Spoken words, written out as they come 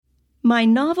My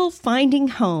novel, Finding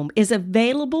Home, is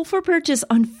available for purchase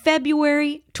on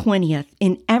February 20th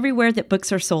in everywhere that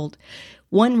books are sold.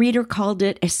 One reader called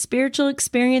it a spiritual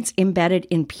experience embedded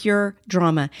in pure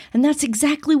drama, and that's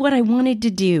exactly what I wanted to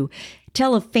do.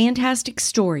 Tell a fantastic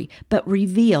story, but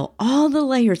reveal all the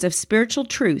layers of spiritual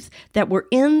truth that were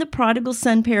in the prodigal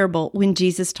son parable when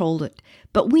Jesus told it.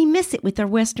 But we miss it with our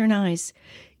Western eyes.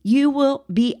 You will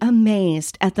be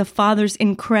amazed at the Father's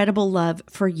incredible love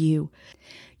for you.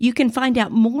 You can find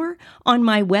out more on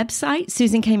my website,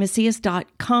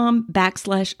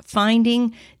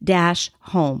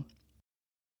 susankmacias.com/finding-home.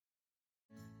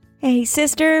 Hey,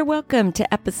 sister, welcome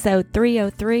to episode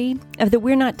 303 of the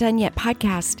We're Not Done Yet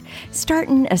podcast.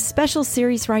 Starting a special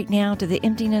series right now to the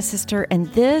Empty Nest Sister, and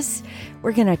this,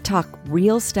 we're going to talk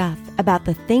real stuff about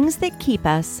the things that keep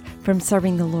us from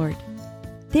serving the Lord.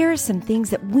 There are some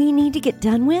things that we need to get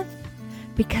done with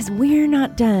because we're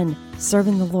not done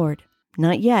serving the Lord.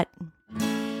 Not yet.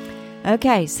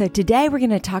 Okay, so today we're going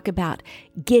to talk about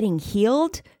getting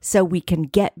healed so we can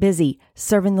get busy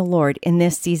serving the Lord in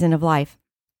this season of life.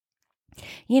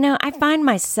 You know, I find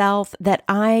myself that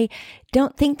I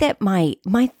don't think that my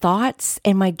thoughts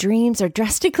and my dreams are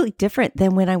drastically different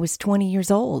than when I was 20 years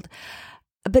old.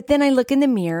 But then I look in the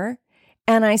mirror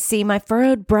and I see my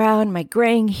furrowed brow and my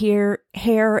graying hair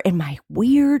and my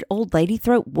weird old lady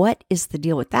throat. What is the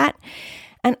deal with that?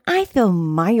 And I feel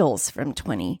miles from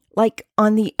 20, like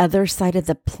on the other side of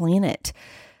the planet.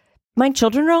 My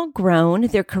children are all grown,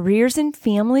 their careers and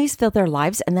families fill their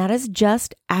lives, and that is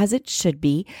just as it should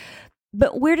be.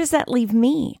 But where does that leave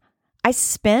me? I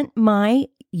spent my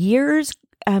years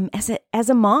as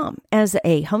a mom, as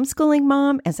a homeschooling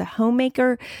mom, as a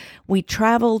homemaker. We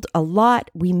traveled a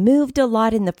lot. We moved a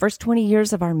lot in the first 20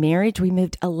 years of our marriage. We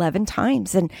moved 11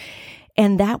 times, and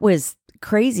that was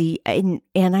crazy. And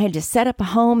I had to set up a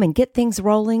home and get things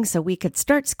rolling so we could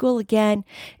start school again.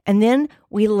 And then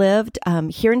we lived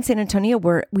here in San Antonio,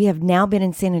 where we have now been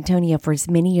in San Antonio for as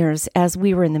many years as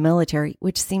we were in the military,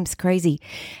 which seems crazy.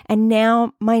 And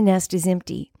now my nest is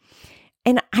empty.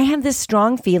 And I have this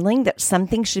strong feeling that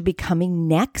something should be coming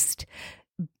next,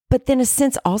 but then a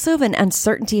sense also of an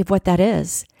uncertainty of what that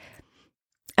is.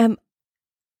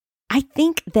 I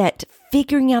think that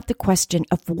figuring out the question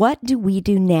of what do we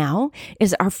do now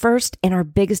is our first and our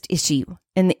biggest issue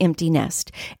in the empty nest.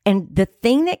 And the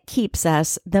thing that keeps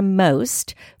us the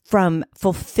most from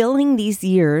fulfilling these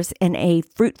years in a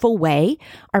fruitful way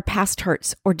are past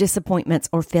hurts or disappointments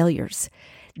or failures.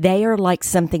 They are like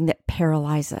something that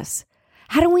paralyze us.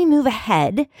 How do we move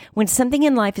ahead when something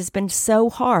in life has been so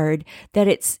hard that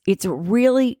it's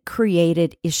really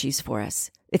created issues for us?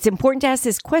 It's important to ask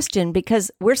this question because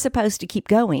we're supposed to keep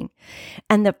going.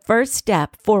 And the first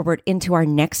step forward into our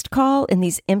next call in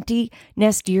these empty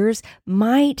nest years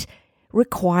might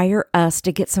require us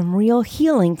to get some real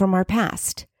healing from our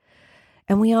past.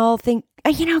 And we all think,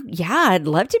 yeah, I'd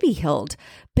love to be healed.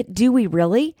 But do we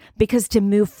really? Because to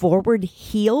move forward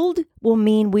healed will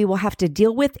mean we will have to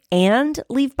deal with and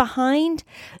leave behind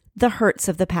the hurts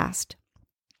of the past.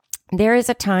 There is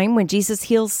a time when Jesus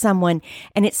heals someone,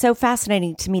 and it's so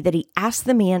fascinating to me that he asks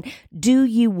the man, do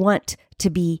you want to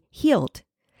be healed?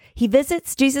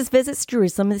 Jesus visits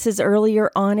Jerusalem. This is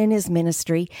earlier on in his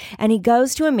ministry, and he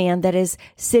goes to a man that is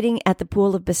sitting at the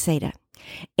pool of Bethesda.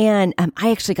 And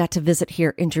I actually got to visit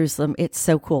here in Jerusalem. It's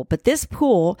so cool. But this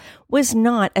pool was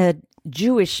not a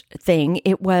Jewish thing.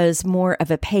 It was more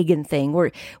of a pagan thing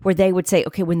where they would say,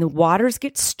 okay, when the waters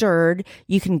get stirred,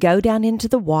 you can go down into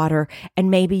the water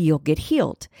and maybe you'll get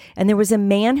healed. And there was a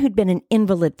man who'd been an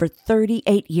invalid for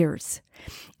 38 years.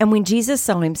 And when Jesus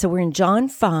saw him, so we're in John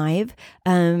 5,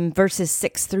 verses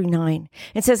 6 through 9.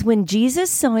 It says, when Jesus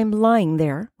saw him lying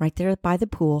there, right there by the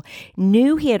pool,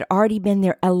 knew he had already been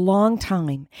there a long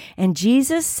time. And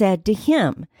Jesus said to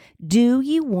him, do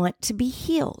you want to be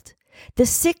healed? The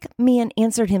sick man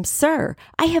answered him, Sir,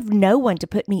 I have no one to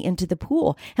put me into the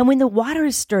pool. And when the water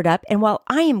is stirred up, and while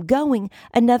I am going,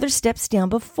 another steps down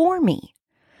before me.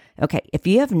 Okay, if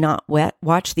you have not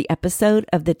watched the episode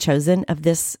of The Chosen of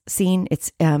this scene,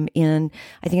 it's I think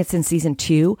it's in season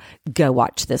 2. Go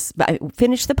watch this.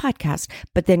 Finish the podcast,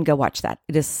 but then go watch that.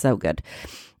 It is so good.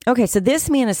 Okay, so this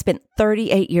man has spent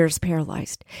 38 years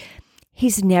paralyzed.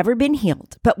 He's never been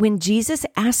healed. But when Jesus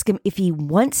asked him if he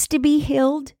wants to be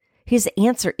healed, his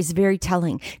answer is very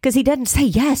telling because he doesn't say,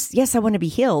 yes, I want to be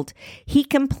healed. He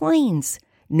complains.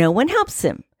 No one helps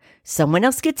him. Someone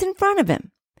else gets in front of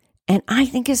him. And I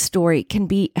think his story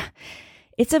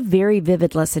it's a very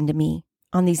vivid lesson to me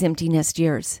on these empty nest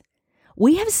years.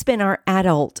 We have spent our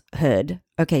adulthood,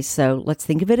 okay, so let's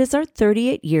think of it as our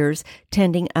 38 years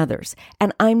tending others.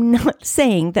 And I'm not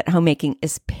saying that homemaking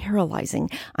is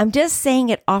paralyzing. I'm just saying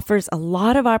it offers a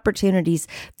lot of opportunities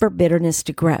for bitterness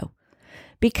to grow.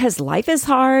 Because life is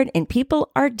hard and people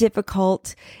are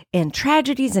difficult and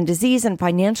tragedies and disease and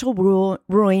financial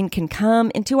ruin can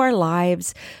come into our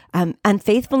lives,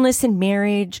 unfaithfulness in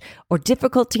marriage or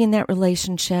difficulty in that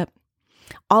relationship.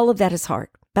 All of that is hard.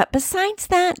 But besides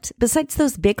that, besides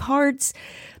those big hards,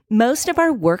 most of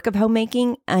our work of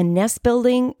homemaking and nest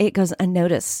building, it goes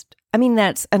unnoticed. I mean,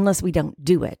 that's unless we don't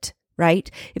do it, right?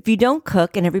 If you don't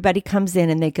cook and everybody comes in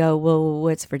and they go, well,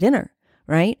 what's for dinner,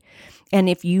 right? And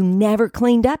if you never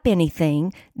cleaned up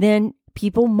anything, then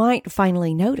people might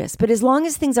finally notice. But as long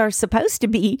as things are supposed to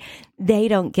be, they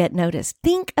don't get noticed.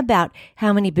 Think about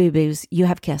how many boo-boos you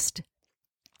have kissed.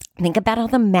 Think about all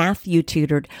the math you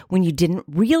tutored when you didn't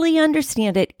really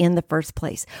understand it in the first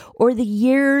place, or the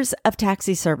years of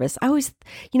taxi service. I always,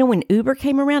 when Uber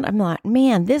came around, I'm like,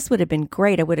 man, this would have been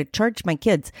great. I would have charged my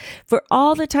kids for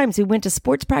all the times we went to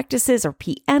sports practices or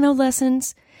piano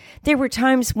lessons. There were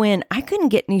times when I couldn't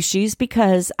get new shoes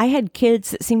because I had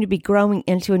kids that seemed to be growing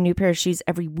into a new pair of shoes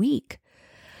every week.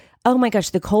 Oh my gosh,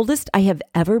 the coldest I have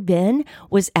ever been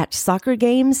was at soccer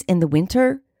games in the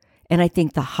winter. And I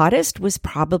think the hottest was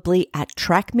probably at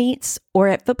track meets or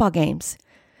at football games.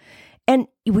 And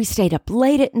we stayed up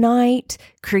late at night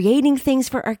creating things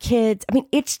for our kids. I mean,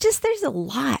 it's just, there's a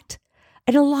lot.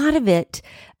 And a lot of it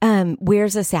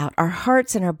wears us out. Our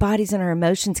hearts and our bodies and our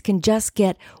emotions can just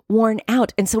get worn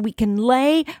out. And so we can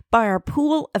lay by our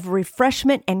pool of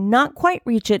refreshment and not quite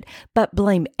reach it, but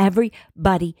blame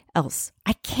everybody else.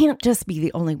 I can't just be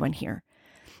the only one here.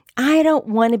 I don't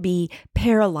want to be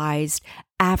paralyzed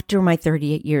after my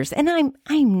 38 years. And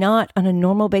I'm not on a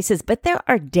normal basis, but there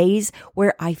are days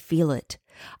where I feel it.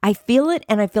 I feel it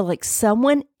and I feel like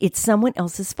it's someone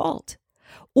else's fault.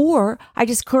 Or I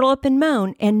just curl up and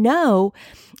moan and know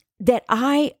that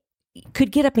I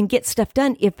could get up and get stuff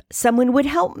done if someone would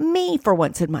help me for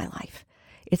once in my life.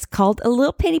 It's called a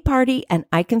little pity party and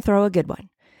I can throw a good one.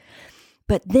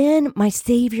 But then my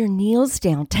Savior kneels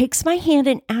down, takes my hand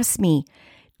and asks me,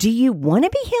 do you want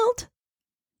to be healed?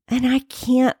 And I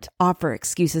can't offer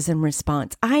excuses in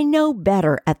response. I know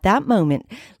better at that moment,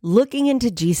 looking into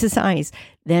Jesus' eyes,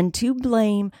 than to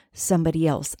blame somebody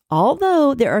else.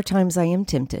 Although there are times I am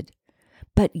tempted.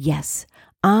 But yes,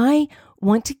 I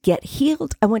want to get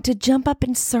healed. I want to jump up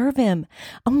and serve him.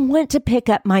 I want to pick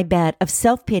up my bed of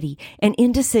self-pity and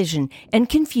indecision and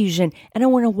confusion, and I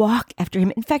want to walk after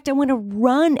him. In fact, I want to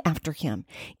run after him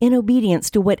in obedience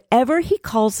to whatever he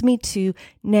calls me to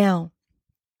now.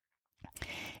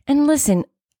 And listen,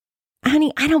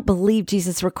 honey, I don't believe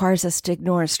Jesus requires us to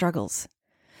ignore our struggles,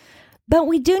 but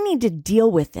we do need to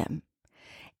deal with them.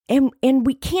 And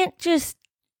we can't just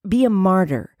be a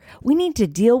martyr. We need to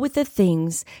deal with the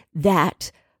things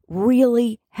that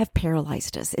really have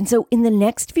paralyzed us. And so in the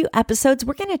next few episodes,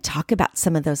 we're going to talk about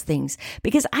some of those things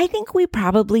because I think we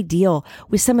probably deal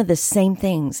with some of the same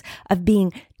things of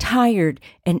being tired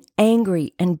and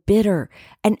angry and bitter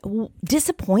and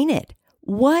disappointed.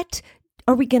 What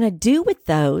are we going to do with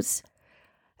those?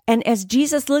 And as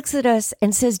Jesus looks at us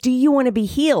and says, do you want to be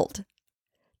healed?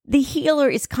 The healer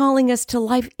is calling us to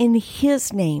life in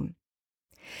his name.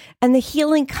 And the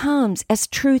healing comes as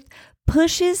truth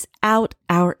pushes out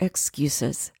our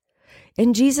excuses.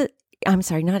 Jesus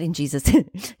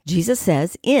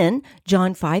says in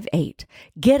John 5:8,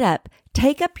 get up,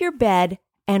 take up your bed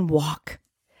and walk.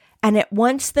 And at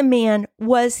once the man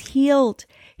was healed.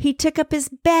 He took up his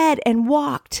bed and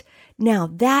walked. Now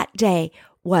that day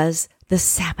was the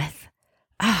Sabbath.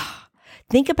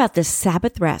 Think about the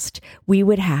Sabbath rest we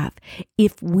would have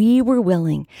if we were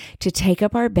willing to take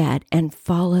up our bed and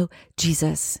follow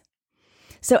Jesus.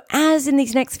 So as in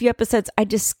these next few episodes, I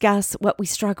discuss what we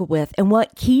struggle with and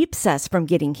what keeps us from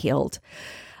getting healed,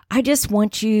 I just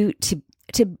want you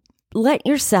to let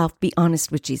yourself be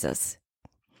honest with Jesus.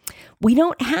 We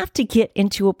don't have to get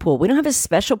into a pool. We don't have a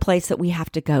special place that we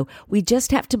have to go. We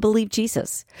just have to believe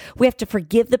Jesus. We have to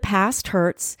forgive the past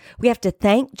hurts. We have to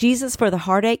thank Jesus for the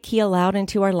heartache he allowed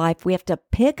into our life. We have to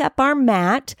pick up our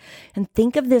mat and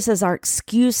think of this as our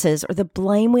excuses or the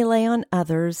blame we lay on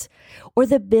others or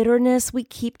the bitterness we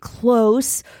keep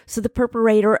close so the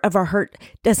perpetrator of our hurt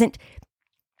doesn't.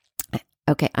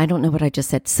 Okay, I don't know what I just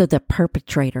said. So the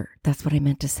perpetrator, that's what I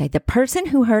meant to say. The person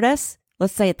who hurt us,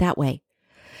 let's say it that way.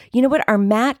 You know what? Our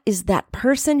mat is that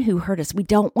person who hurt us. We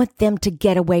don't want them to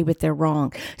get away with their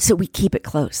wrong, so we keep it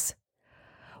close.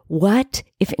 What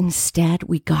if instead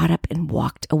we got up and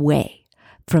walked away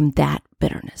from that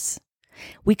bitterness?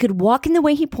 We could walk in the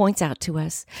way he points out to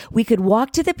us. We could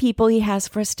walk to the people he has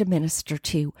for us to minister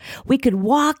to. We could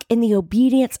walk in the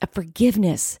obedience of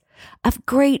forgiveness, of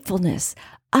gratefulness,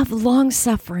 of long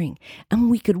suffering, and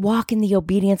we could walk in the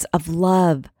obedience of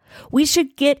love. We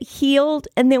should get healed,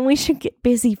 and then we should get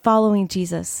busy following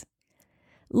Jesus.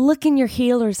 Look in your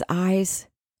healer's eyes.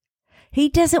 He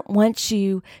doesn't want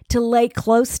you to lay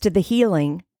close to the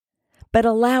healing, but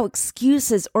allow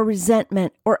excuses or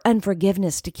resentment or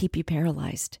unforgiveness to keep you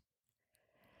paralyzed.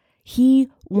 He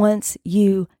wants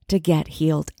you to get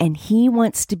healed, and he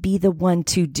wants to be the one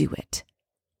to do it.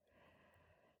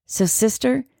 So,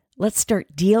 sister, let's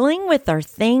start dealing with our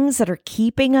things that are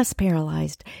keeping us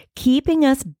paralyzed, keeping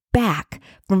us back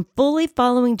from fully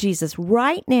following Jesus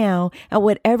right now at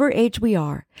whatever age we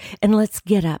are. And let's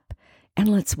get up and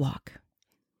let's walk.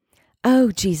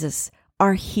 Oh, Jesus,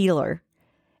 our healer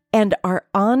and our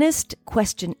honest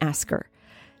question asker,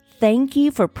 thank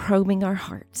you for probing our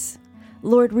hearts.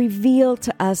 Lord, reveal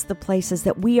to us the places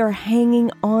that we are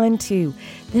hanging on to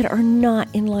that are not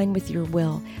in line with your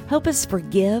will. Help us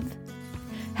forgive.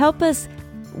 Help us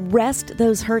rest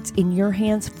those hurts in your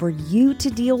hands for you to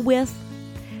deal with,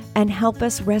 and help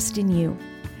us rest in you.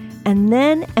 And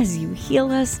then as you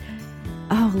heal us,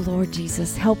 oh Lord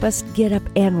Jesus, help us get up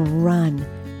and run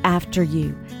after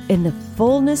you in the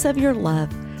fullness of your love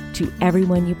to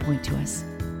everyone you point to us.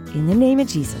 In the name of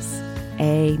Jesus,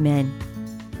 amen.